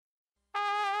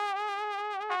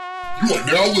You are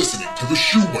now listening to The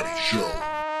Shoe Money Show.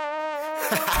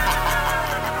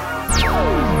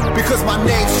 Because my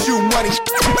name's Shoe Money,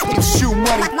 Shoe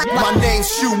Money. My name's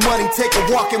Shoe Money, take a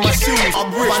walk in my shoes. I'm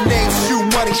rich. My name's Shoe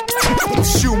Money,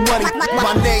 Shoe Money.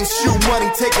 My name's Shoe Money,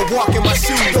 take a walk in my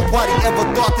shoes. Nobody ever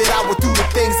thought that I would do the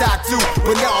things I do,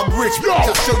 but now I'm rich.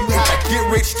 I'll show you how to get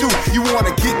rich too. You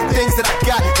wanna get the things that I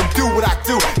got and do what I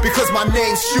do. Because my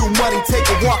name's Shoe Money, take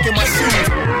a walk in my shoes.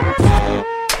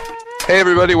 Hey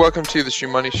everybody, welcome to the Shoe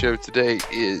Money Show. Today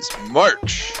is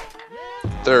March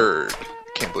 3rd. I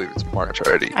can't believe it's March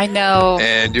already. I know.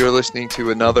 And you're listening to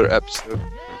another episode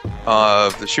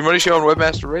of the Shoe Money Show on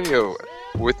Webmaster Radio.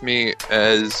 With me,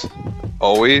 as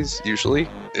always, usually,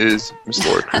 is Miss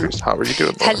Laura Cruz. How are you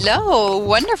doing, Laura? Hello.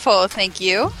 Wonderful. Thank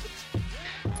you.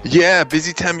 Yeah,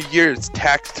 busy time of year. It's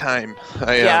tax time.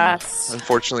 I Yes.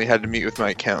 unfortunately had to meet with my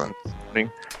accountant this morning.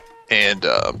 And,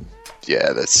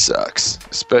 yeah, that sucks.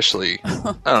 Especially,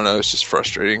 I don't know, it's just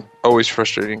frustrating. Always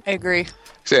frustrating. I agree.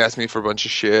 They asked me for a bunch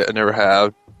of shit I never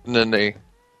have. And then they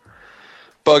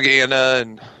bug Anna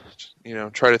and, you know,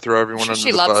 try to throw everyone under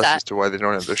the bus as to why they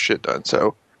don't have their shit done.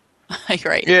 So, You're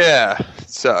right. yeah, it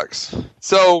sucks.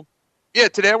 So, yeah,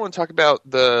 today I want to talk about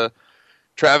the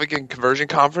traffic and conversion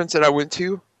conference that I went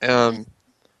to.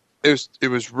 It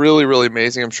was really, really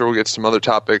amazing. I'm sure we'll get to some other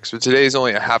topics. But today's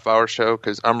only a half-hour show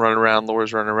because I'm running around,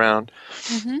 Laura's running around.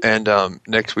 Mm-hmm. And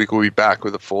next week we'll be back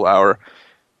with a full hour.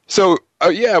 So,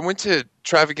 yeah, I went to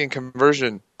Traffic and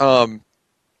Conversion.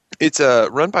 It's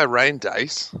run by Ryan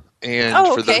Deiss, and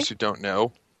for those who don't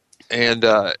know. And,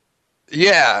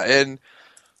 yeah, and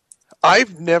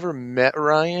I've never met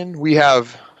Ryan. We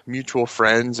have mutual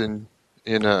friends in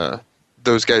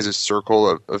those guys'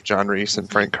 circle of John Reese and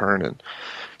Frank Kern and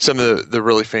some of the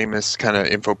really famous kind of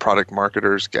info product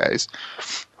marketers guys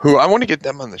who I want to get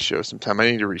them on the show sometime. I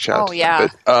need to reach out to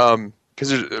them. But, because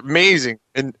they're amazing,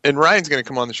 and Ryan's going to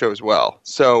come on the show as well.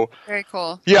 So very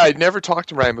cool. Yeah, I'd never talked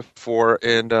to Ryan before,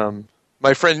 and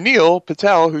my friend Neil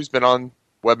Patel, who's been on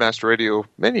Webmaster Radio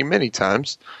many, many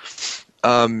times,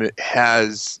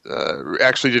 has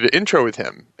actually did an intro with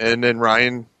him, and then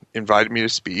Ryan invited me to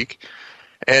speak,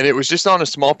 and it was just on a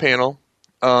small panel.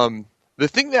 The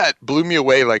thing that blew me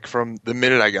away, like from the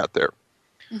minute I got there,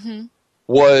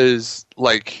 was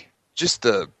like just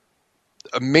the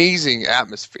amazing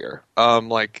atmosphere.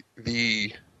 Like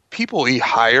the people he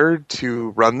hired to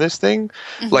run this thing,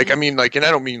 like, I mean, like, and I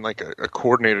don't mean like a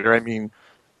coordinator. I mean,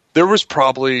 there was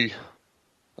probably,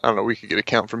 I don't know, we could get a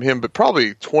count from him, but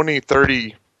probably 20,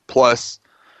 30 plus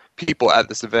people at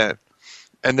this event.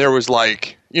 And there was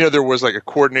like, you know, there was like a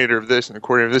coordinator of this and a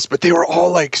coordinator of this, but they were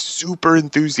all like super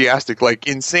enthusiastic, like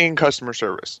insane customer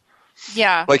service.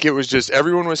 Yeah. Like it was just,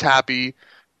 everyone was happy.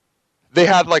 They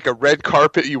had like a red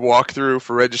carpet you walk through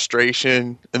for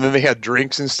registration, and then they had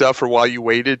drinks and stuff for while you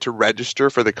waited to register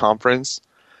for the conference.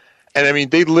 And I mean,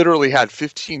 they literally had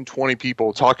 15, 20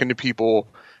 people talking to people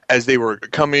as they were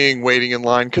coming, waiting in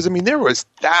line. Because I mean, there was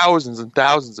thousands and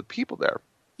thousands of people there.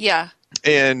 Yeah.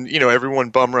 And, you know, everyone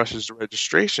bum rushes to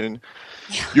registration.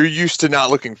 Yeah. You're used to not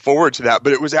looking forward to that,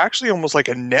 but it was actually almost like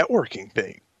a networking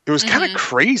thing. It was kind of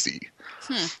crazy.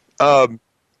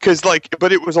 Because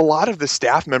but it was a lot of the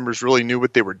staff members really knew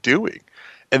what they were doing,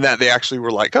 and that they actually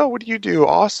were like, "Oh, what do you do?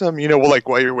 Awesome!" You know, well, like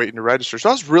while you're waiting to register. So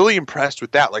I was really impressed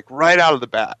with that, like right out of the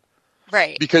bat,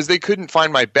 right? Because they couldn't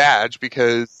find my badge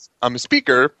because I'm a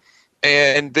speaker,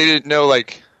 and they didn't know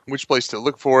like which place to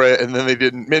look for it, and then they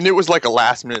didn't. And it was like a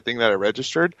last minute thing that I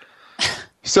registered.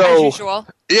 So as usual.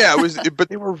 Yeah, it was, but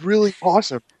they were really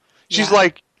awesome. She's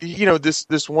like, you know,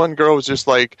 this one girl was just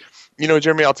like, you know,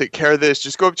 Jeremy, I'll take care of this.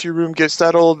 Just go up to your room, get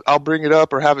settled. I'll bring it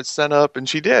up or have it sent up. And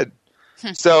she did.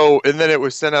 So, and then it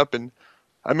was sent up. And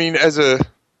I mean, so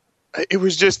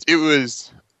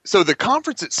the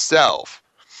conference itself,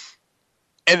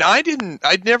 and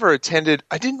I'd never attended.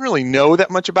 I didn't really know that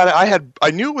much about it.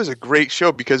 I knew it was a great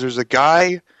show because there's a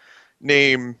guy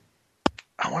named,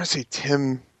 I want to say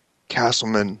Tim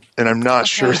Castleman, and I'm not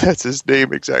sure that's his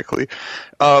name exactly.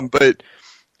 But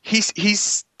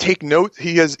he's take notes.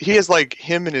 He has like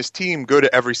him and his team go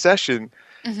to every session,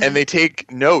 and they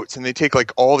take notes, and they take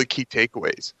like all the key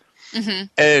takeaways.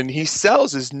 And he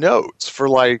sells his notes for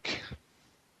like,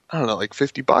 I don't know, like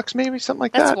 $50 maybe, something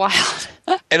like that. That's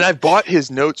wild. And I bought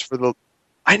his notes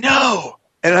I know.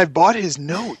 And I bought his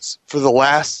notes for the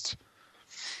last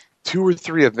 2 or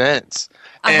 3 events.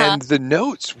 And the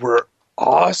notes were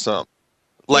awesome.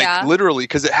 Like literally,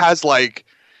 because it has like,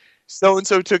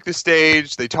 so-and-so took the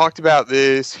stage, they talked about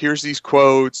this, here's these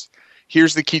quotes,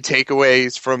 here's the key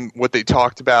takeaways from what they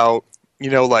talked about, you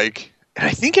know, like, and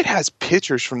I think it has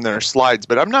pictures from their slides,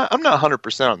 but I'm not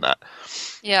 100% on that.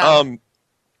 Yeah.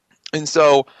 And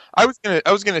so I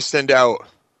was gonna send out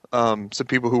some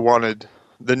people who wanted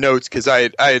the notes because I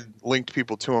had linked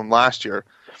people to them last year,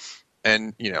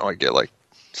 and I get like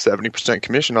 70%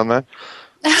 commission on that.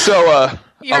 So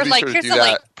You're I'll be like, sure to here's do the that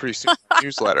link. pretty soon in the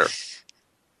newsletter.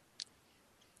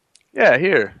 Yeah,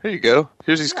 here you go.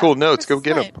 Here's these cool notes. Go this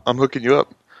get is them. I'm hooking you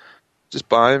up. Just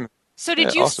buy them. So did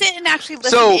Yeah, you awesome. sit and actually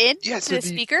listen So, in yeah, to so the the-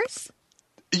 speakers?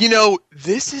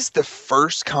 This is the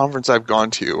first conference I've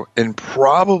gone to in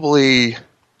probably,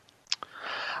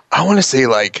 I want to say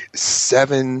like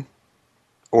 7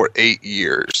 or 8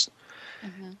 years.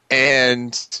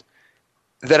 And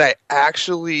that I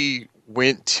actually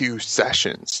went to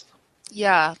sessions.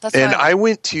 Yeah, that's And what I I'm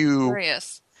went to,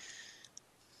 curious.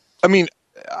 I mean,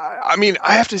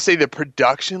 I have to say the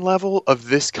production level of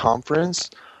this conference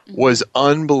was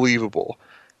unbelievable.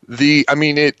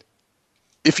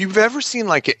 If you've ever seen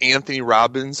like an Anthony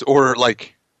Robbins or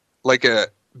like a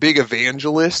big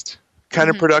evangelist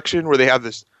kind of production where they have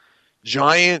this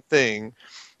giant thing,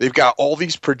 they've got all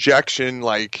these projection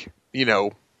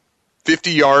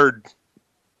 50-yard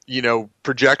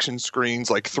projection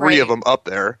screens, like three of Right. them up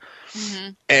there,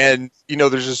 and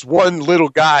there's just one little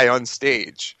guy on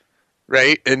stage,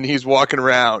 right? And he's walking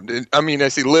around, and I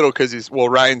say little because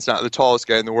Ryan's not the tallest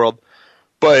guy in the world.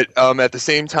 But at the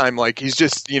same time, like he's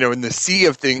just, in the sea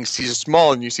of things, he's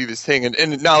small, and you see this thing,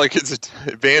 and not like it's an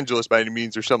evangelist by any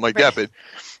means or something like that, but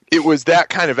it was that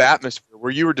kind of atmosphere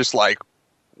where you were just like,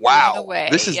 wow, away,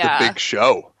 this is yeah. the big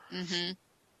show.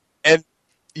 And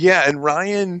and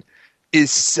Ryan is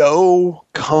so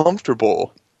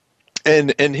comfortable,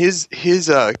 and his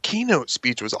keynote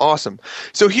speech was awesome.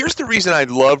 So here's the reason I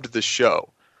loved the show,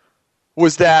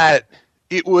 was that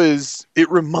it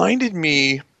reminded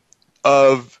me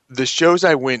of the shows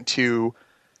I went to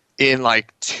in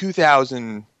like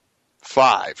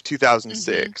 2005,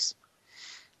 2006.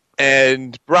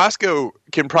 And Brosco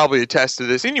can probably attest to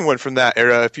this. Anyone from that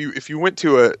era, if you went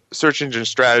to a Search Engine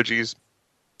Strategies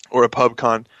or a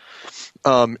PubCon,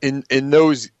 in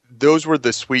those were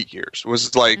the sweet years.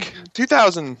 Was like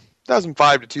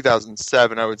 2005 to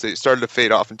 2007, I would say. It started to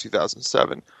fade off in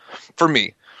 2007 for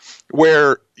me,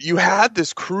 where you had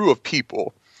this crew of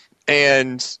people,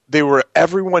 and they were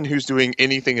everyone who's doing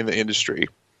anything in the industry.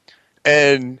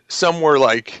 And some were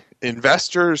like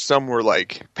investors, some were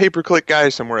like pay-per-click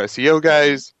guys, some were SEO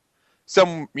guys,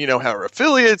 some, had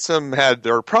affiliates, some had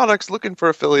their products looking for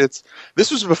affiliates. This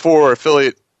was before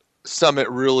Affiliate Summit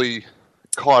really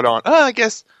caught on. I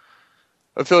guess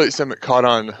Affiliate Summit caught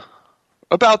on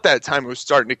about that time. It was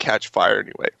starting to catch fire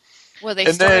anyway. Well, they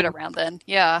And started then- around then.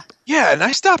 Yeah. Yeah, and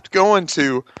I stopped going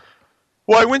to.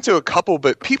 Well, I went to a couple,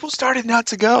 but people started not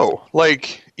to go.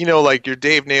 Like your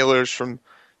Dave Naylors from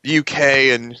the UK,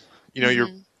 and your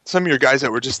some of your guys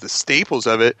that were just the staples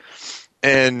of it,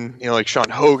 and like Sean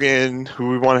Hogan, who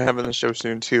we want to have on the show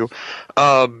soon too,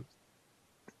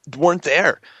 weren't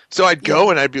there. So I'd go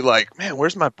and I'd be like, man,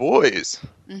 where's my boys?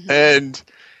 And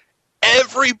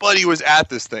everybody was at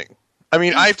this thing. I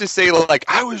have to say, like,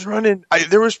 I was running.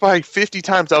 There was probably 50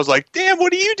 times I was like, damn,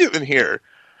 what are you doing here?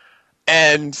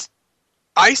 And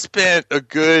I spent a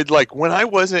good, like, when I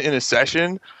wasn't in a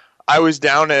session, I was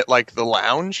down at like the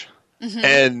lounge,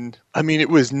 and it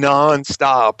was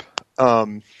nonstop. But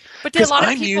did a Because lot of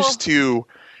I'm people used to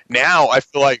now. I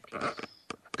feel like,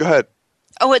 go ahead.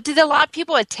 Oh, did a lot of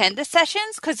people attend the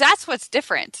sessions? Because that's what's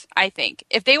different, I think.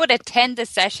 If they would attend the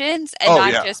sessions and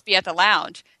not yeah. just be at the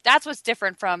lounge, that's what's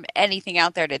different from anything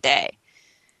out there today.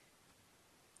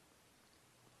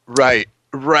 Right.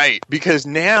 Because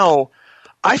now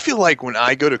I feel like when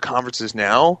I go to conferences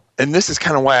now, and this is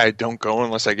kind of why I don't go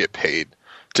unless I get paid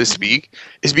to speak,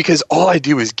 is because all I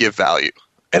do is give value.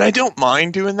 And I don't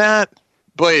mind doing that,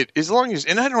 but as long as,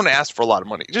 and I don't ask for a lot of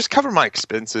money, just cover my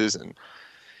expenses and,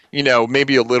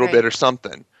 maybe a little bit or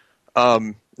something.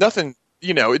 Nothing,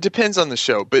 it depends on the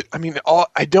show, but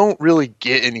I don't really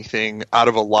get anything out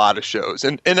of a lot of shows.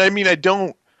 And I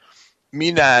don't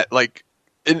mean that like,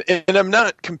 and I'm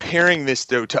not comparing this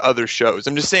though to other shows.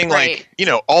 I'm just saying Right.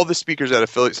 like, all the speakers at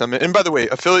Affiliate Summit, and by the way,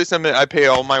 Affiliate Summit, I pay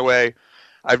all my way.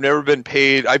 I've never been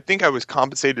paid. I think I was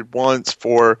compensated once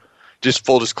for just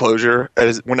full disclosure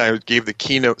as when I gave the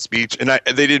keynote speech, and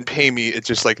they didn't pay me. It's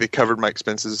just like they covered my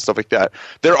expenses and stuff like that.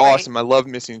 They're Right. awesome. I love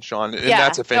Missy and Sean, and yeah.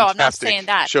 that's a No, I'm not fantastic saying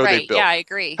that. show Right. they built. Yeah, I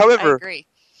agree. However, I agree.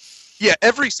 Yeah,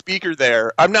 every speaker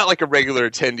there, I'm not like a regular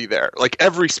attendee there. Like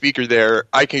every speaker there,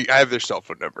 I have their cell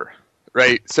phone number,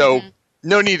 right? So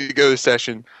no need to go to the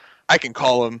session. I can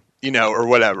call them, or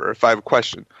whatever if I have a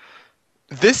question.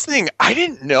 This thing, I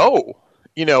didn't know.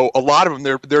 A lot of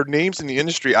them, they're names in the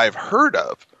industry I've heard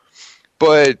of.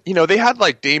 But, they had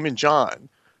like Damon John,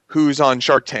 who's on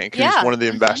Shark Tank, who's Yeah. one of the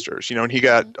investors, and he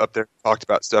got up there and talked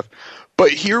about stuff.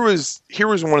 But here was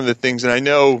one of the things, and I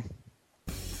know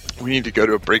we need to go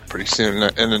to a break pretty soon,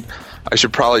 and then I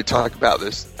should probably talk about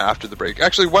this after the break.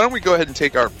 Actually, why don't we go ahead and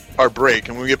take our break,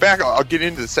 and when we get back, I'll get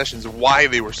into the sessions of why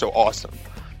they were so awesome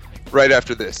right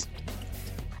after this.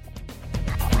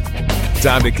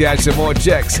 Time to cash some more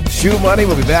checks. Shoe Money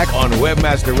will be back on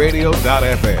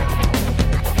webmasterradio.fm.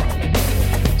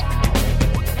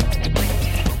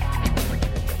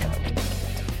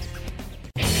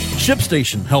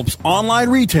 ShipStation helps online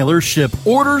retailers ship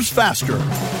orders faster.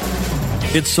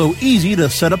 It's so easy to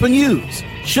set up and use.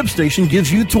 ShipStation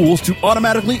gives you tools to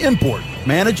automatically import,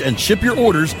 manage, and ship your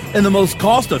orders in the most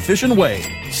cost-efficient way.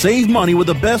 Save money with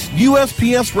the best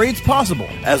USPS rates possible,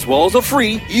 as well as a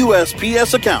free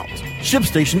USPS account.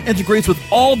 ShipStation integrates with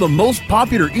all the most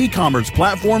popular e-commerce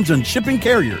platforms and shipping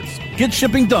carriers. Get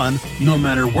shipping done no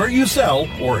matter where you sell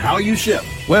or how you ship.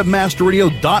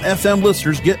 Webmasterradio.fm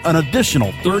listeners get an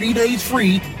additional 30 days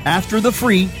free after the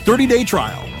free 30-day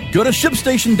trial. Go to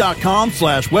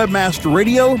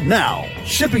ShipStation.com/webmasterradio now.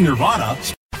 Shipping Nirvana.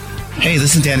 Hey,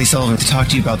 this is Danny Sullivan to talk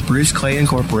to you about Bruce Clay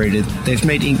Incorporated. They've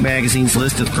made Inc. Magazine's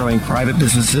list of growing private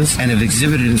businesses and have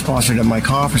exhibited and sponsored at my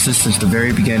conferences since the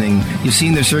very beginning. You've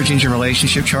seen their search engine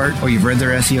relationship chart, or you've read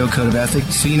their SEO code of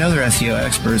ethics, so you know they're SEO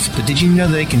experts. But did you know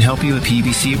they can help you with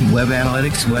PPC, web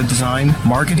analytics, web design,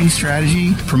 marketing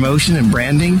strategy, promotion, and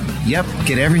branding? Yep,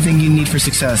 get everything you need for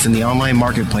success in the online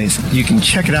marketplace. You can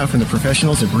check it out from the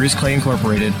professionals at Bruce Clay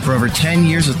Incorporated. For over 10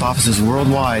 years with offices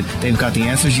worldwide, they've got the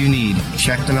answers you need.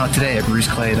 Check them out today at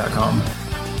bruceclay.com.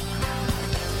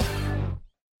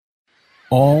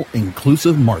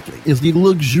 All-Inclusive Marketing is the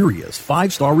luxurious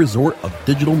 5-star resort of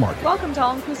digital marketing. Welcome to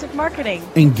All-Inclusive Marketing.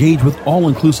 Engage with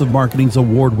All-Inclusive Marketing's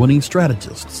award-winning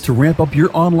strategists to ramp up your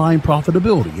online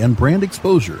profitability and brand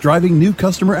exposure, driving new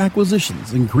customer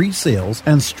acquisitions, increased sales,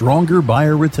 and stronger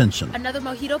buyer retention. Another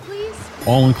mojito, please?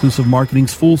 All-Inclusive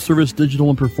Marketing's full-service digital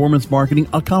and performance marketing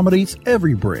accommodates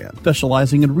every brand,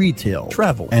 specializing in retail,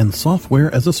 travel, and software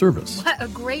as a service. What a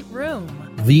great room.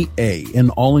 The A in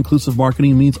All-Inclusive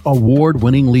Marketing means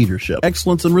award-winning leadership,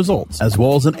 excellence, and results, as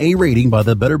well as an A rating by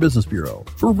the Better Business Bureau.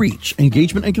 For reach,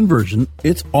 engagement, and conversion,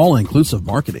 it's All-Inclusive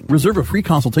Marketing. Reserve a free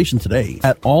consultation today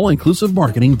at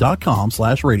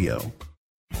allinclusivemarketing.com/radio.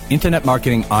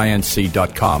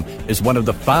 InternetMarketingINC.com is one of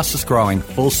the fastest growing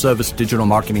full-service digital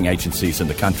marketing agencies in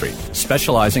the country,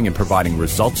 specializing in providing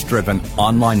results-driven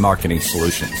online marketing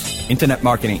solutions. Internet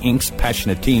Marketing Inc.'s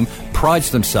passionate team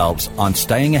prides themselves on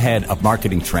staying ahead of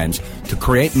marketing trends to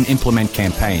create and implement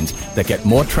campaigns that get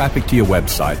more traffic to your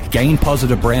website, gain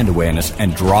positive brand awareness,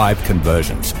 and drive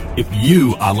conversions. If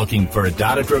you are looking for a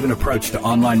data-driven approach to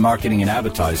online marketing and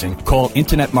advertising, call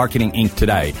Internet Marketing Inc.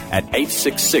 today at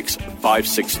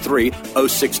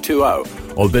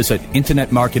 866-563-0620 or visit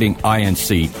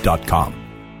InternetMarketingINC.com.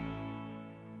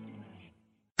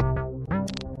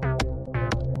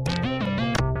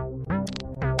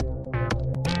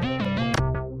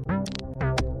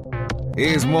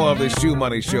 Here's more of the Shoe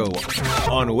Money Show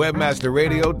on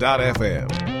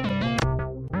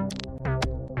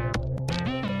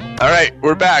webmasterradio.fm. All right,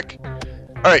 we're back.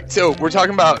 All right, so we're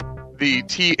talking about the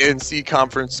TNC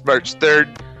conference March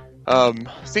 3rd.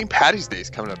 St. Patty's Day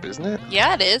is coming up, isn't it?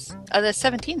 Yeah, it is. The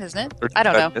 17th, isn't it? Or I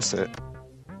don't did know. Miss it?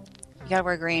 You gotta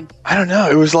wear green. I don't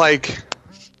know. It was like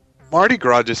Mardi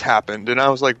Gras just happened, and I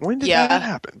was like, when did that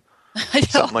happen? I know.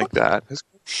 Something like that.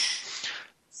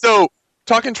 So,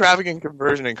 talking traffic and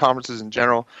conversion and conferences in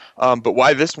general, but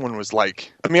why this one was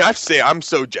like, I mean, I have to say, I'm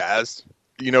so jazzed,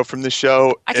 from the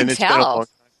show. I can and it's been a tell. long time.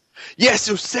 Yeah,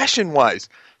 so session-wise.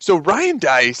 So Ryan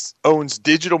Dice owns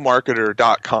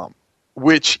digitalmarketer.com,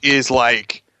 which is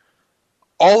like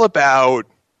all about,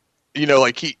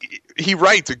 like he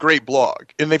writes a great blog,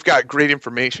 and they've got great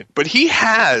information. But he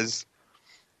has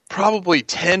probably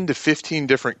 10 to 15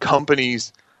 different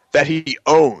companies that he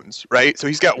owns, right? So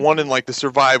he's got one in like the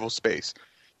survival space.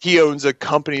 He owns a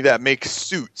company that makes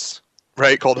suits,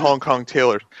 right, called Hong Kong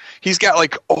Tailor. He's got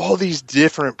like all these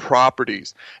different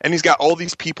properties, and he's got all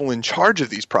these people in charge of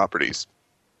these properties.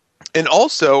 And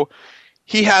also,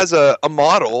 he has a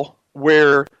model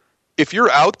where if you're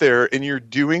out there and you're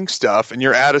doing stuff and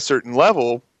you're at a certain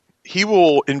level, he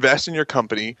will invest in your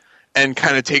company and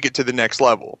kind of take it to the next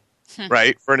level,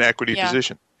 right, for an equity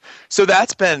position. So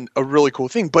that's been a really cool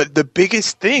thing. But the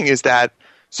biggest thing is that,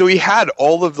 so he had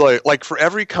all of the, like for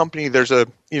every company, there's a,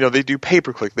 they do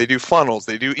pay-per-click, they do funnels,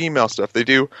 they do email stuff, they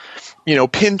do,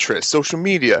 Pinterest, social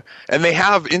media. And they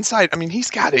have inside, I mean,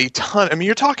 he's got a ton. I mean,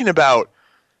 you're talking about,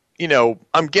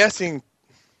 I'm guessing,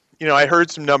 I heard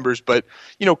some numbers, but,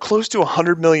 close to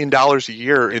 $100 million a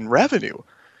year in revenue.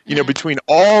 you know, between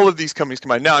all of these companies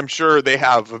combined. Now, I'm sure they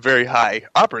have a very high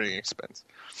operating expense.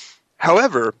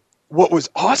 However, what was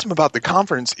awesome about the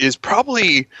conference is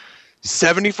probably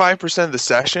 75% of the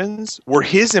sessions were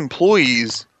his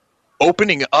employees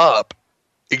opening up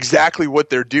exactly what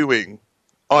they're doing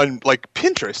on like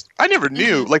Pinterest. I never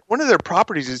knew. Like one of their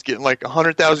properties is getting like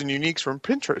 100,000 uniques from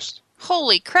Pinterest.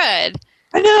 Holy crud.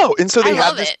 I know. And so they I have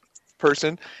love this it.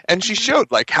 person, and she showed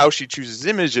like how she chooses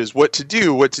images, what to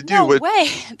do. No way.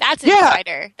 That's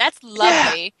insider. That's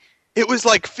lovely. It was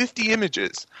like 50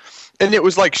 images, and it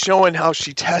was like showing how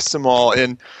she tests them all.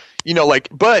 And, you know, like,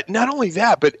 but not only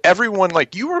that, but everyone,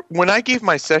 like when I gave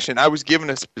my session, I was given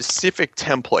a specific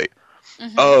template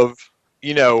of,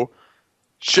 you know,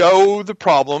 show the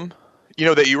problem, you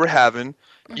know, that you were having,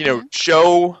 you know,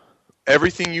 show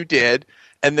everything you did,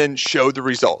 and then show the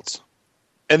results.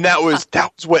 And that was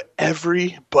what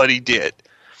everybody did.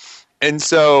 And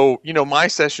so, you know, my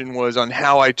session was on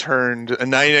how I turned a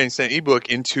 99-cent ebook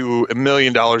into $1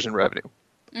 million in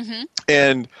revenue.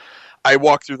 And I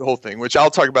walked through the whole thing, which I'll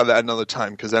talk about that another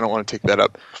time because I don't want to take that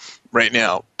up right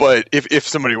now. But if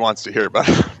somebody wants to hear about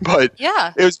it. But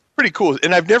Yeah. it was pretty cool.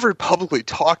 And I've never publicly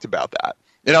talked about that.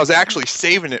 And I was actually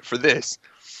saving it for this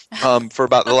for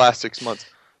about the last 6 months.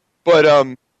 But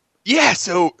yeah,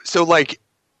 so like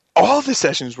all the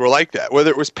sessions were like that, whether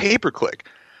it was pay-per-click.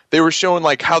 They were showing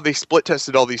like how they split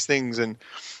tested all these things. And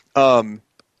one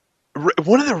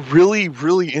of the really,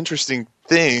 really interesting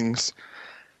things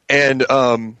and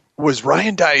was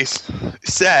Ryan Dice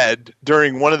said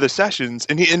during one of the sessions,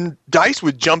 and Dice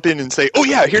would jump in and say, oh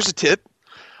yeah, here's a tip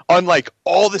on like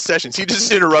all the sessions. He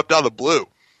just interrupt out of the blue.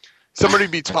 Somebody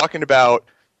would be talking about,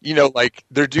 you know, like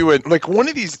they're doing like one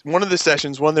of the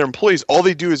sessions, one of their employees, all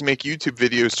they do is make YouTube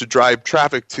videos to drive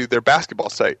traffic to their basketball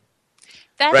site.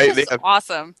 That's right? just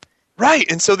awesome. Right.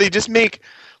 And so they just make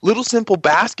little simple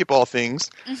basketball things.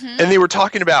 And they were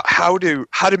talking about how to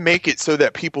make it so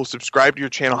that people subscribe to your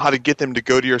channel, how to get them to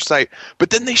go to your site. But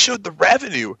then they showed the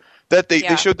revenue that they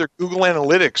showed their Google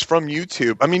Analytics from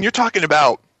YouTube. I mean, you're talking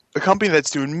about a company that's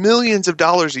doing millions of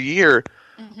dollars a year,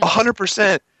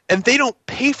 100%, and they don't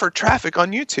pay for traffic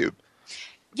on YouTube.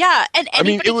 Yeah, and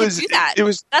anybody can do that.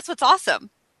 That's what's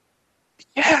awesome.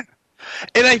 Yeah.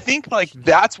 And I think like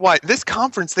that's why this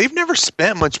conference, they've never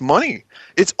spent much money.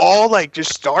 It's all like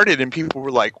just started and people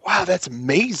were like, wow, that's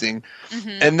amazing.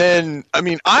 And then, I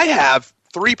mean, I have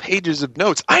 3 pages of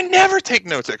notes. I never take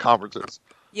notes at conferences.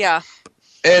 Yeah.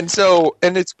 And so,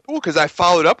 and it's cool because I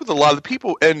followed up with a lot of the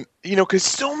people, and, you know, because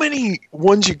so many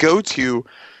ones you go to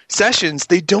sessions,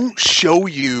 they don't show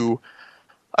you.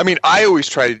 I mean, I always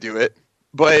try to do it,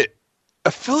 but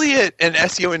affiliate and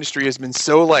SEO industry has been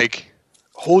so like,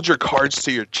 hold your cards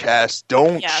to your chest.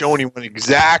 Don't show anyone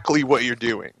exactly what you're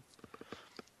doing.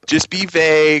 Just be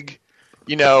vague,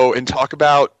 you know, and talk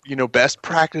about, you know, best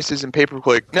practices and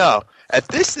pay-per-click. No, at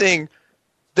this thing,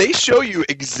 they show you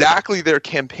exactly their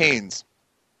campaigns.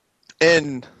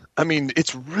 And, I mean,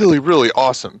 it's really, really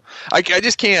awesome. I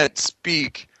just can't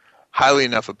speak highly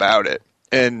enough about it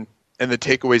and the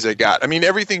takeaways I got. I mean,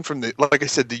 everything from the, like I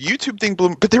said, the YouTube thing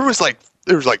blew, but there was like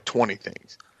 20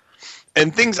 things.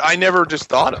 And things I never just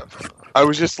thought of. I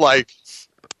was just like,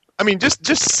 I mean, just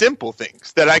simple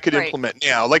things that I could implement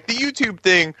now. Like the YouTube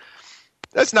thing,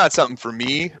 that's not something for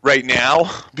me right now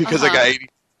because I got 80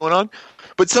 going on.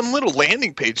 But some little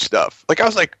landing page stuff. Like I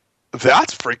was like,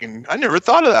 that's freaking, I never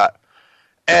thought of that.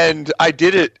 And I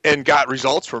did it and got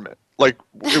results from it. Like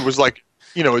it was like,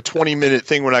 you know, a 20-minute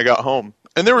thing when I got home.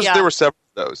 And there were several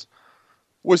of those.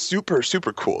 It was super,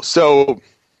 super cool. So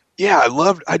yeah,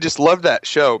 I just loved that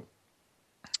show.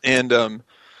 And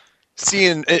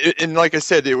seeing, and like I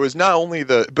said, it was not only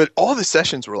but all the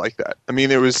sessions were like that. I mean,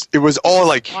 it was all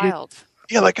like wild.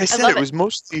 Yeah, like I said, it was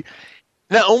mostly.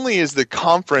 Not only is the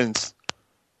conference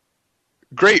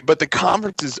great, but the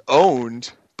conference is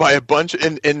owned by a bunch.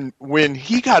 And when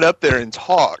he got up there and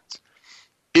talked,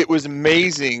 it was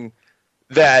amazing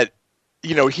that,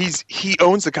 you know, he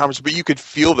owns the conference, but you could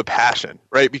feel the passion,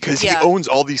 right? Because he owns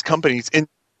all these companies, and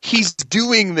he's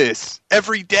doing this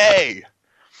every day.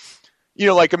 You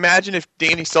know, like imagine if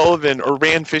Danny Sullivan or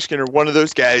Rand Fishkin or one of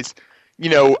those guys, you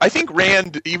know, I think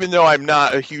Rand, even though I'm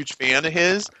not a huge fan of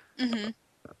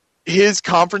his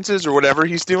conferences or whatever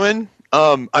he's doing,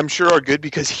 I'm sure are good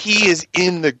because he is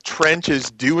in the trenches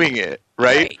doing it,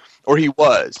 right? Or he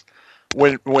was.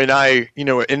 When I, you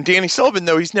know, and Danny Sullivan,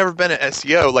 though, he's never been an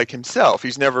SEO like himself.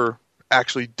 He's never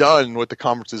actually done what the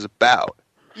conference is about.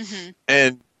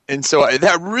 And so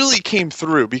that really came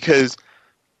through because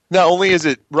not only is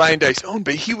it Ryan Dice owned,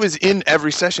 but he was in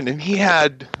every session and he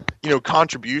had, you know,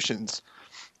 contributions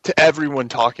to everyone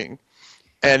talking.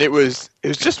 And it was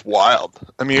just wild.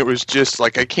 I mean, it was just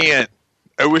like,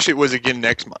 I wish it was again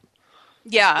next month.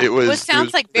 Yeah, It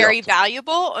sounds like very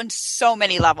valuable on so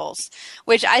many levels,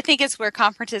 which I think is where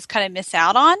conferences kind of miss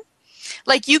out on.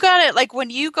 Like when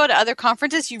you go to other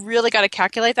conferences, you really got to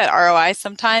calculate that ROI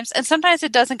sometimes. And sometimes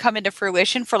it doesn't come into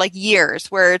fruition for like years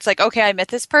where it's like, okay, I met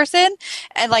this person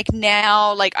and like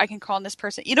now like I can call on this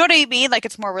person. You know what I mean? Like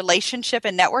it's more relationship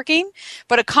and networking.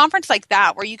 But a conference like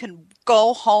that where you can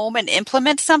go home and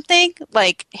implement something,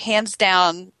 like hands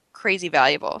down crazy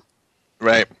valuable.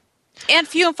 Right. And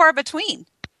few and far between.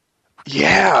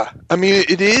 Yeah. I mean,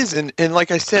 it is. And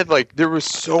like I said, like there was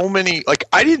so many, like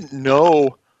I didn't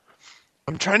know.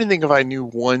 I'm trying to think if I knew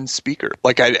one speaker,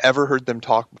 like I'd ever heard them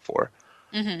talk before.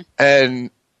 Mm-hmm.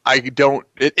 And I don't,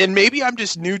 and maybe I'm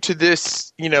just new to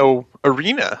this,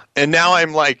 arena. And now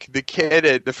I'm like the kid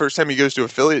at the first time he goes to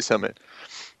Affiliate Summit,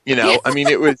 I mean,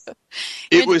 it was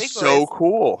so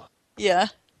cool. Yeah.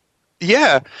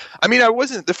 Yeah. I mean,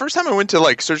 the first time I went to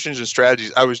like Search Engine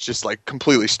Strategies, I was just like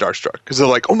completely starstruck because they're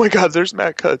like, oh my God, there's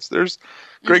Matt Cutts, there's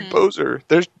Greg Boser,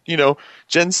 there's,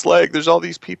 Jen Slegg, there's all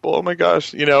these people. Oh my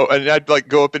gosh, and I'd like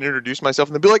go up and introduce myself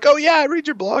and they'd be like, oh yeah, I read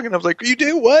your blog. And I was like, you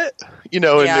do what? And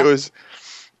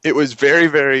it was very,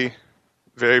 very,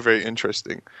 very, very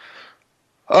interesting.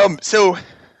 So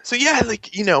yeah, like,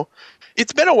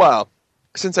 it's been a while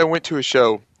since I went to a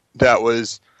show that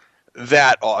was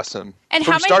that awesome. And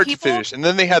from how many start people? to finish. And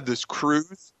then they had this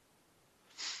cruise.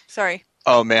 Sorry.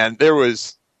 Oh man, there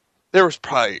was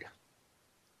probably,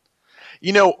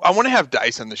 I want to have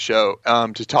Dice on the show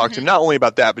to talk to him, not only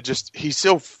about that, but just he's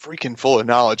so freaking full of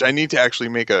knowledge. I need to actually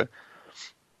make a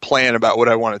plan about what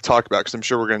I want to talk about because I'm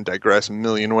sure we're going to digress a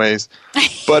million ways.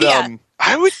 But Yeah.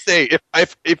 I would say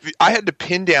if I had to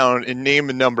pin down and name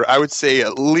a number, I would say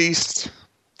at least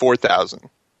 4,000.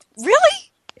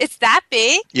 Really? It's that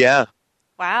big? Yeah.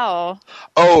 Wow.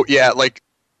 Oh yeah, like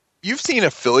you've seen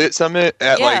Affiliate Summit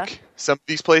at Yeah. like some of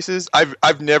these places.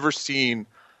 I've never seen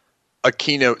a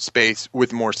keynote space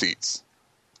with more seats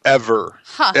ever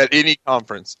at any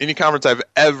conference I've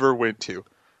ever went to.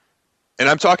 And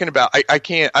I'm talking about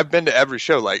I've been to every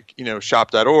show like,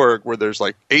 shop.org where there's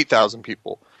like 8,000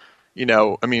 people.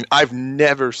 I mean, I've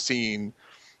never seen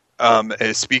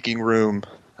a speaking room.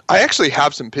 I actually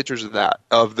have some pictures of that,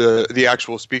 of the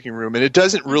actual speaking room, and it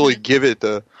doesn't really give it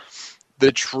the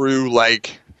true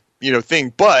like,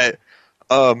 thing, but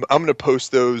I'm going to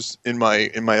post those in my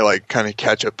like kind of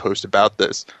catch up post about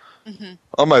this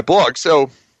on my blog. So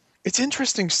it's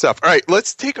interesting stuff. All right,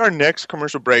 let's take our next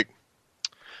commercial break.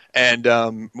 And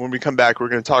when we come back, we're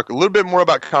going to talk a little bit more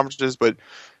about conferences, but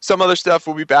some other stuff.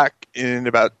 We'll be back in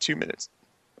about 2 minutes.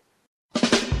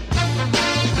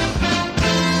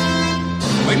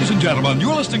 Ladies and gentlemen,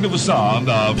 you're listening to the sound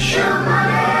of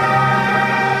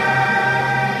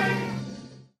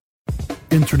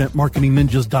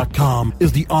InternetMarketingNinjas.com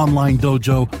is the online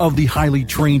dojo of the highly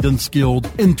trained and skilled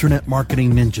Internet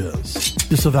Marketing Ninjas.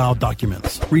 Disavow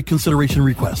documents, reconsideration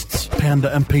requests,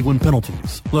 Panda and Penguin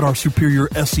penalties. Let our superior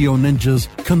SEO ninjas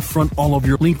confront all of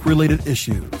your link-related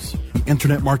issues. The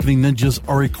Internet Marketing Ninjas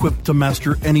are equipped to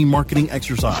master any marketing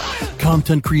exercise,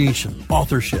 content creation,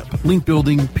 authorship, link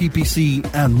building, PPC,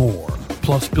 and more.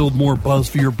 Plus, build more buzz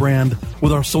for your brand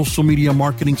with our social media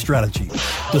marketing strategies.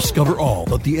 Discover all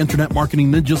that the Internet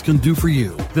Marketing Ninjas can do for you.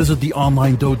 Visit the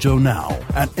online dojo now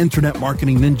at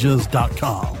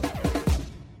InternetMarketingNinjas.com.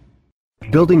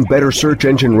 Building better search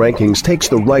engine rankings takes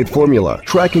the right formula.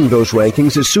 Tracking those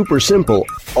rankings is super simple.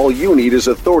 All you need is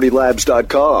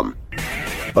AuthorityLabs.com.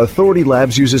 Authority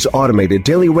Labs uses automated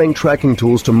daily rank tracking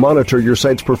tools to monitor your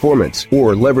site's performance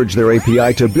or leverage their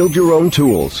API to build your own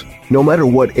tools. No matter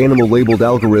what animal-labeled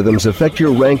algorithms affect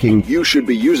your ranking, you should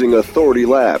be using Authority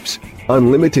Labs.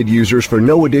 Unlimited users for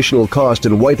no additional cost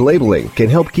and white labeling can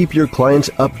help keep your clients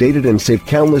updated and save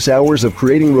countless hours of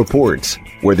creating reports.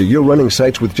 Whether you're running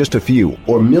sites with just a few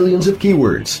or millions of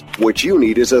keywords, what you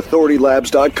need is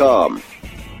AuthorityLabs.com.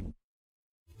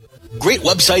 Great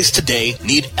websites today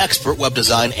need expert web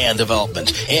design and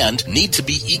development and need to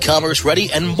be e-commerce ready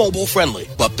and mobile friendly.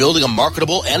 But building a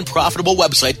marketable and profitable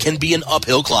website can be an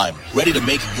uphill climb. Ready to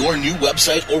make your new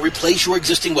website or replace your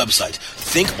existing website?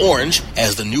 Think Orange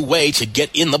as the new way to get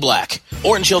in the black.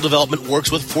 Orange Hill Development works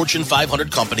with Fortune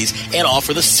 500 companies and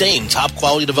offer the same top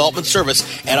quality development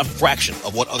service at a fraction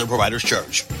of what other providers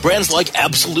charge. Brands like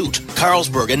Absolute,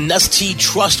 Carlsberg, and Nestea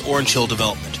trust Orange Hill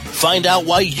Development. Find out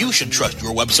why you should trust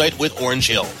your website with Orange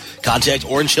Hill. Contact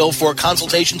Orange Hill for a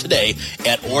consultation today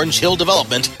at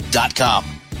orangehilldevelopment.com.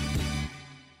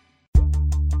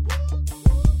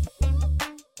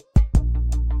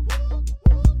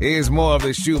 Here's more of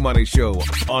the Shoe Money Show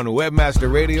on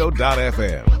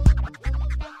WebmasterRadio.fm.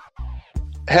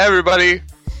 Hey, everybody.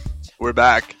 We're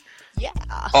back. Yeah.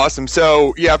 Awesome.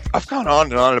 So, yeah, I've gone on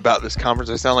and on about this conference.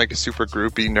 I sound like a super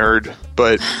groupie nerd,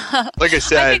 but like I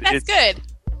said, I think that's good.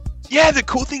 Yeah, the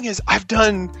cool thing is I've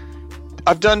done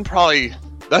probably,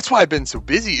 that's why I've been so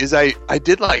busy, is I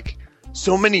did like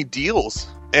so many deals,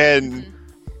 and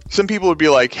some people would be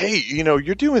like, hey, you know,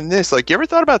 you're doing this, like, you ever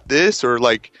thought about this, or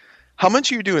like, how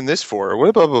much are you doing this for,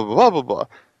 or blah, blah, blah, blah, blah, blah.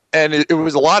 And it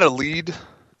was a lot of lead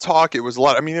talk. It was a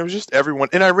lot, I mean, it was just everyone,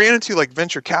 and I ran into like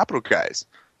venture capital guys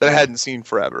that I hadn't seen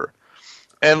forever.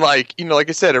 And like, you know, like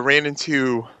I said, I ran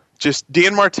into just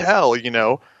Dan Martell, you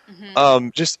know,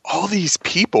 just all these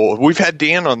people. We've had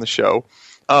Dan on the show.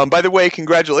 By the way,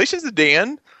 congratulations to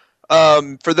Dan.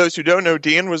 For those who don't know,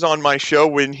 Dan was on my show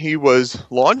when he was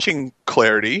launching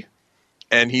Clarity,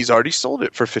 and he's already sold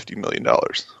it for $50 million.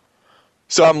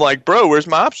 So I'm like, bro, where's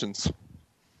my options?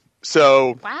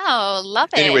 So wow, love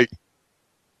it. Anyway,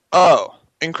 oh,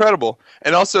 incredible.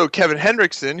 And also Kevin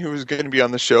Hendrickson, who is going to be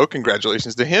on the show,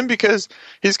 congratulations to him, because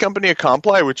his company,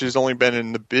 Acompli, which has only been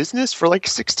in the business for like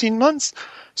 16 months,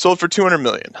 sold for $200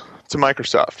 million to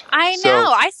Microsoft. I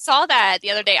know. I saw that the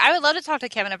other day. I would love to talk to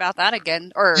Kevin about that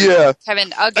again, or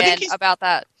Kevin again about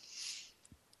that.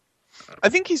 I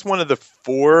think he's one of the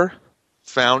 4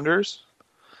 founders.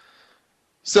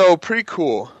 So pretty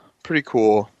cool. Pretty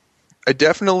cool. I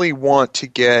definitely want to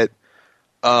get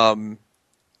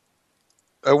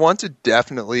I want to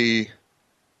definitely.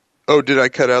 Oh, did I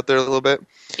cut out there a little bit?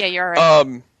 Yeah, you're all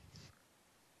right.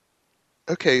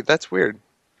 Okay, that's weird.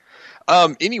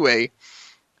 Anyway,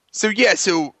 so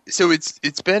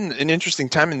it's been an interesting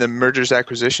time in the mergers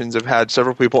acquisitions. I've had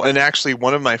several people, and actually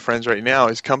one of my friends right now,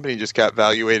 his company just got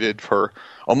valuated for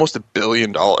almost $1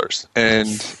 billion, and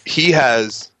he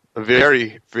has a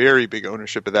very, very big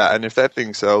ownership of that. And if that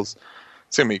thing sells,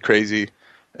 it's gonna be crazy.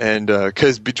 And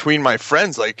because between my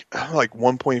friends, like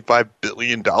 $1.5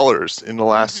 billion in the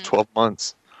last 12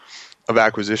 months of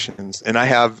acquisitions, and I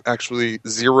have actually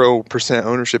 0%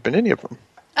 ownership in any of them.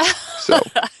 So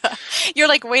you're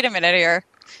like, wait a minute here,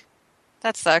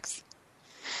 that sucks.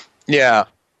 Yeah.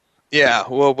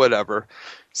 Well, whatever.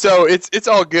 So it's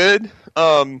all good.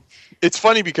 It's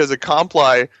funny because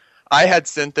Acompli, I had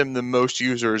sent them the most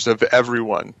users of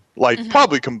everyone, like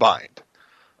probably combined.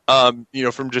 You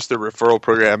know, from just the referral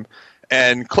program.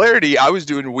 And Clarity, I was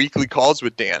doing weekly calls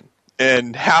with Dan.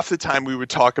 And half the time we would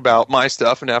talk about my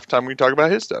stuff, and half the time we'd talk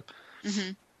about his stuff.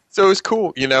 So it was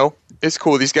cool, you know. It's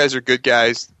cool. These guys are good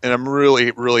guys, and I'm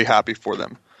really happy for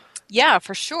them. Yeah,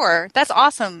 for sure. That's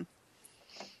awesome.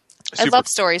 I love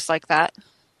stories like that.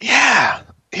 Yeah,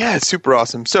 it's super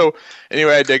awesome. So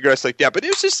anyway, I digress like that. But it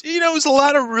was just, you know, it was a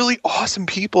lot of really awesome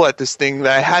people at this thing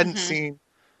that I hadn't seen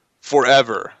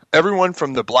forever. Everyone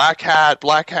from the black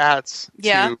hats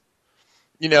to,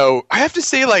 you know, I have to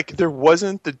say, like, there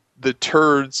wasn't the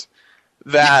turds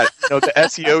that, you know, the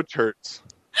SEO turds.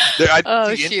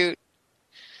 Shoot.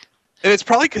 And it's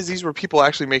probably because these were people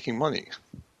actually making money.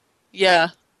 Yeah.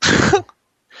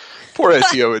 Poor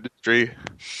SEO industry.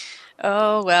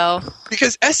 Oh, well.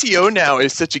 Because SEO now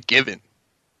is such a given.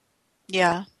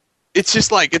 Yeah. It's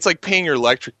just like, it's like paying your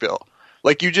electric bill.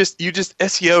 Like you just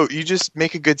SEO, you just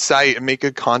make a good site and make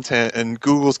good content, and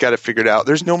Google's got it figured out.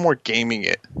 There's no more gaming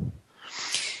it.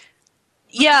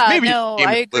 Yeah, Maybe no,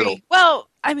 I agree. little. Well,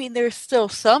 I mean, there's still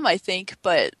some, I think,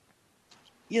 but,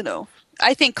 you know,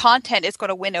 I think content is going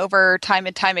to win over time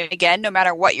and time again, no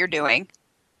matter what you're doing.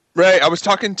 Right. I was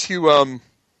talking to,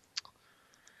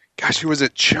 who was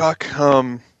it? Chuck,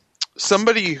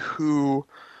 somebody who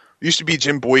used to be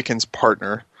Jim Boykin's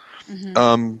partner,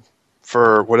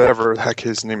 for whatever the heck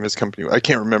his name is company. I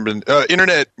can't remember.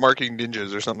 Internet Marketing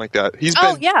Ninjas or something like that.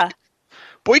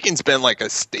 Boykin's been like a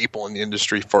staple in the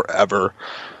industry forever.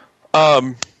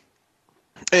 And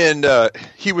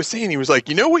he was saying, he was like,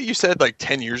 you know what you said like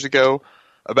 10 years ago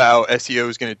about SEO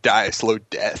is going to die a slow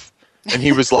death? And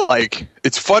he was like,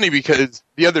 it's funny because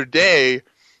the other day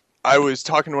I was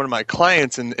talking to one of my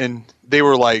clients and they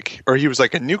were like, or he was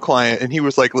like a new client, and he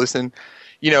was like, listen,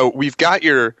 you know, we've got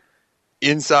your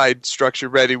inside structure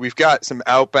ready. We've got some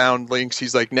outbound links.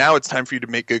 He's like, now it's time for you to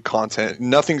make good content.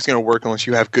 Nothing's going to work unless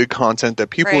you have good content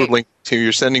that people are linked to.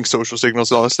 You're sending social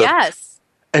signals and all this stuff. Yes.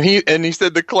 And he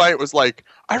said the client was like,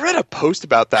 I read a post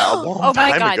about that a long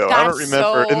time ago. I don't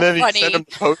remember. So and then he sent him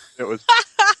the post. And it was,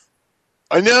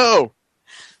 I know.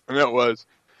 And that was.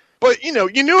 But, you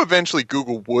knew eventually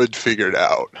Google would figure it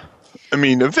out. I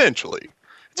mean, eventually.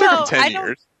 It took him 10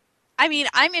 years. I mean,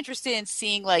 I'm interested in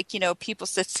seeing, like, you know,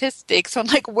 people's statistics on,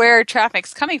 like, where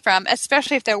traffic's coming from,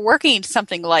 especially if they're working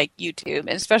something like YouTube, and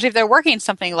especially if they're working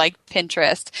something like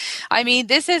Pinterest. I mean,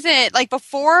 this isn't, like,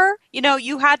 before, you know,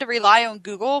 you had to rely on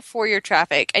Google for your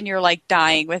traffic, and you're, like,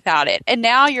 dying without it. And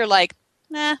now you're like,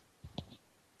 nah.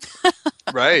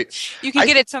 Right. You can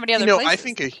get it so many other places. I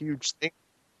think a huge thing.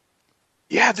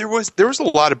 Yeah, there was a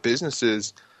lot of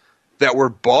businesses that were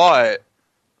bought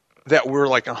that were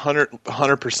like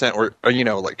 100% or you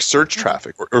know, like search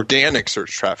traffic or organic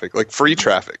search traffic, like free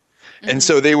traffic. And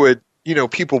so they would, you know,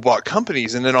 people bought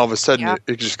companies, and then all of a sudden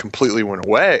it just completely went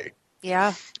away.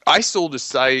 Yeah. I sold a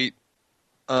site.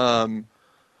 I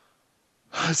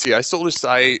sold a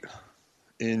site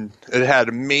it had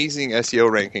amazing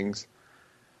SEO rankings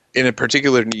in a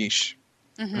particular niche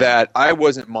that I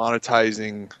wasn't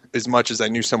monetizing as much as I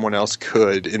knew someone else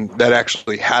could, and that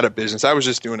actually had a business. I was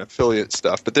just doing affiliate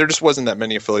stuff, but there just wasn't that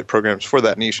many affiliate programs for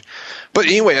that niche. But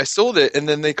anyway, I sold it, and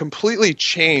then they completely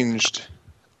changed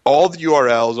all the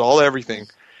URLs, everything.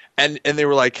 And they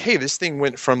were like, hey, this thing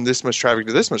went from this much traffic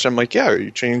to this much. I'm like, yeah, you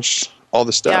changed all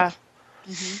the stuff.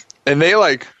 Yeah. And they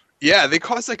they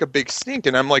caused like a big stink.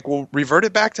 And I'm like, well, revert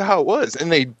it back to how it was.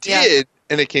 And they did,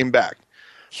 and it came back.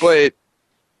 But,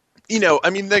 you know, I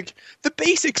mean, like, the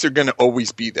basics are going to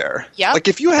always be there. Yeah. Like,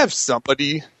 if you have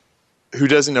somebody who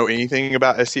doesn't know anything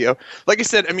about SEO, like I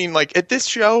said, I mean, like, at this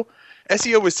show,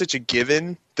 SEO was such a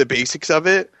given, the basics of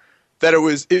it, that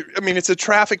it's a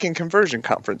traffic and conversion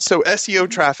conference. So SEO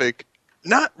traffic,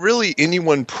 not really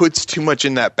anyone puts too much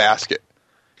in that basket,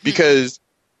 because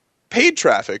paid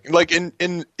traffic, like, and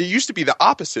it used to be the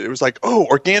opposite. It was like, oh,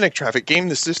 organic traffic, game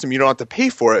the system, you don't have to pay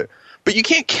for it. But you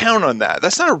can't count on that.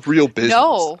 That's not a real business.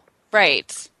 No,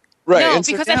 right. Right. No, and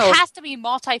because so now, it has to be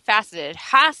multifaceted. It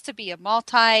has to be a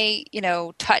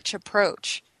touch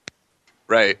approach.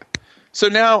 Right. So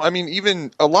now, I mean,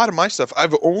 even a lot of my stuff,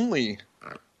 I've only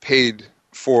paid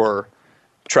for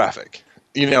traffic,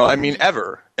 you know, I mean,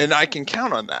 ever. And I can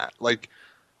count on that. Like,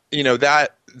 you know,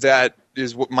 that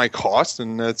is what my cost,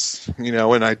 and that's, you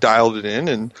know, and I dialed it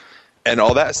in and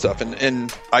all that stuff.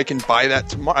 And I can buy that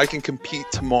tomorrow. I can compete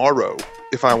tomorrow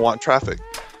if I want traffic.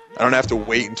 I don't have to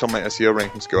wait until my SEO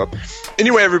rankings go up.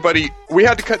 Anyway, everybody, we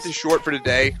had to cut this short for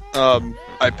today. I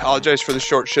apologize for the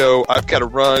short show. I've got to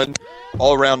run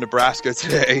all around Nebraska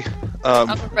today. I'm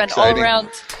going to run all around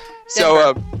Denver.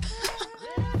 So,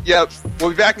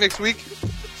 we'll be back next week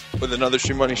with another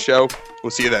Shoe Money show. We'll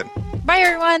see you then. Bye,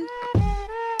 everyone.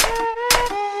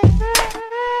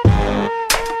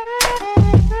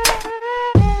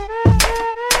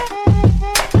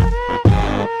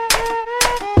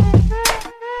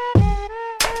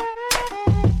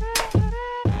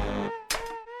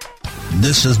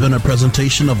 This has been a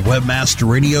presentation of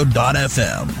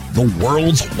WebmasterRadio.fm, the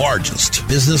world's largest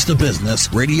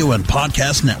business-to-business radio and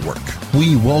podcast network.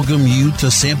 We welcome you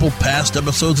to sample past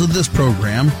episodes of this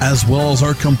program, as well as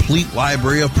our complete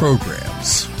library of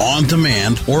programs, on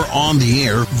demand or on the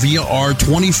air via our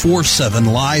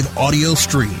 24/7 live audio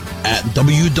stream at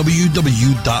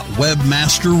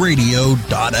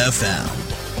www.webmasterradio.fm.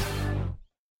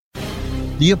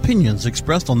 The opinions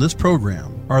expressed on this program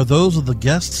are those of the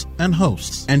guests and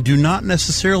hosts and do not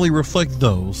necessarily reflect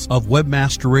those of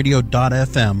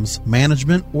WebmasterRadio.fm's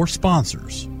management or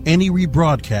sponsors. Any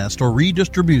rebroadcast or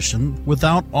redistribution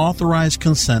without authorized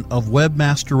consent of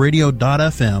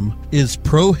WebmasterRadio.fm is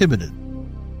prohibited.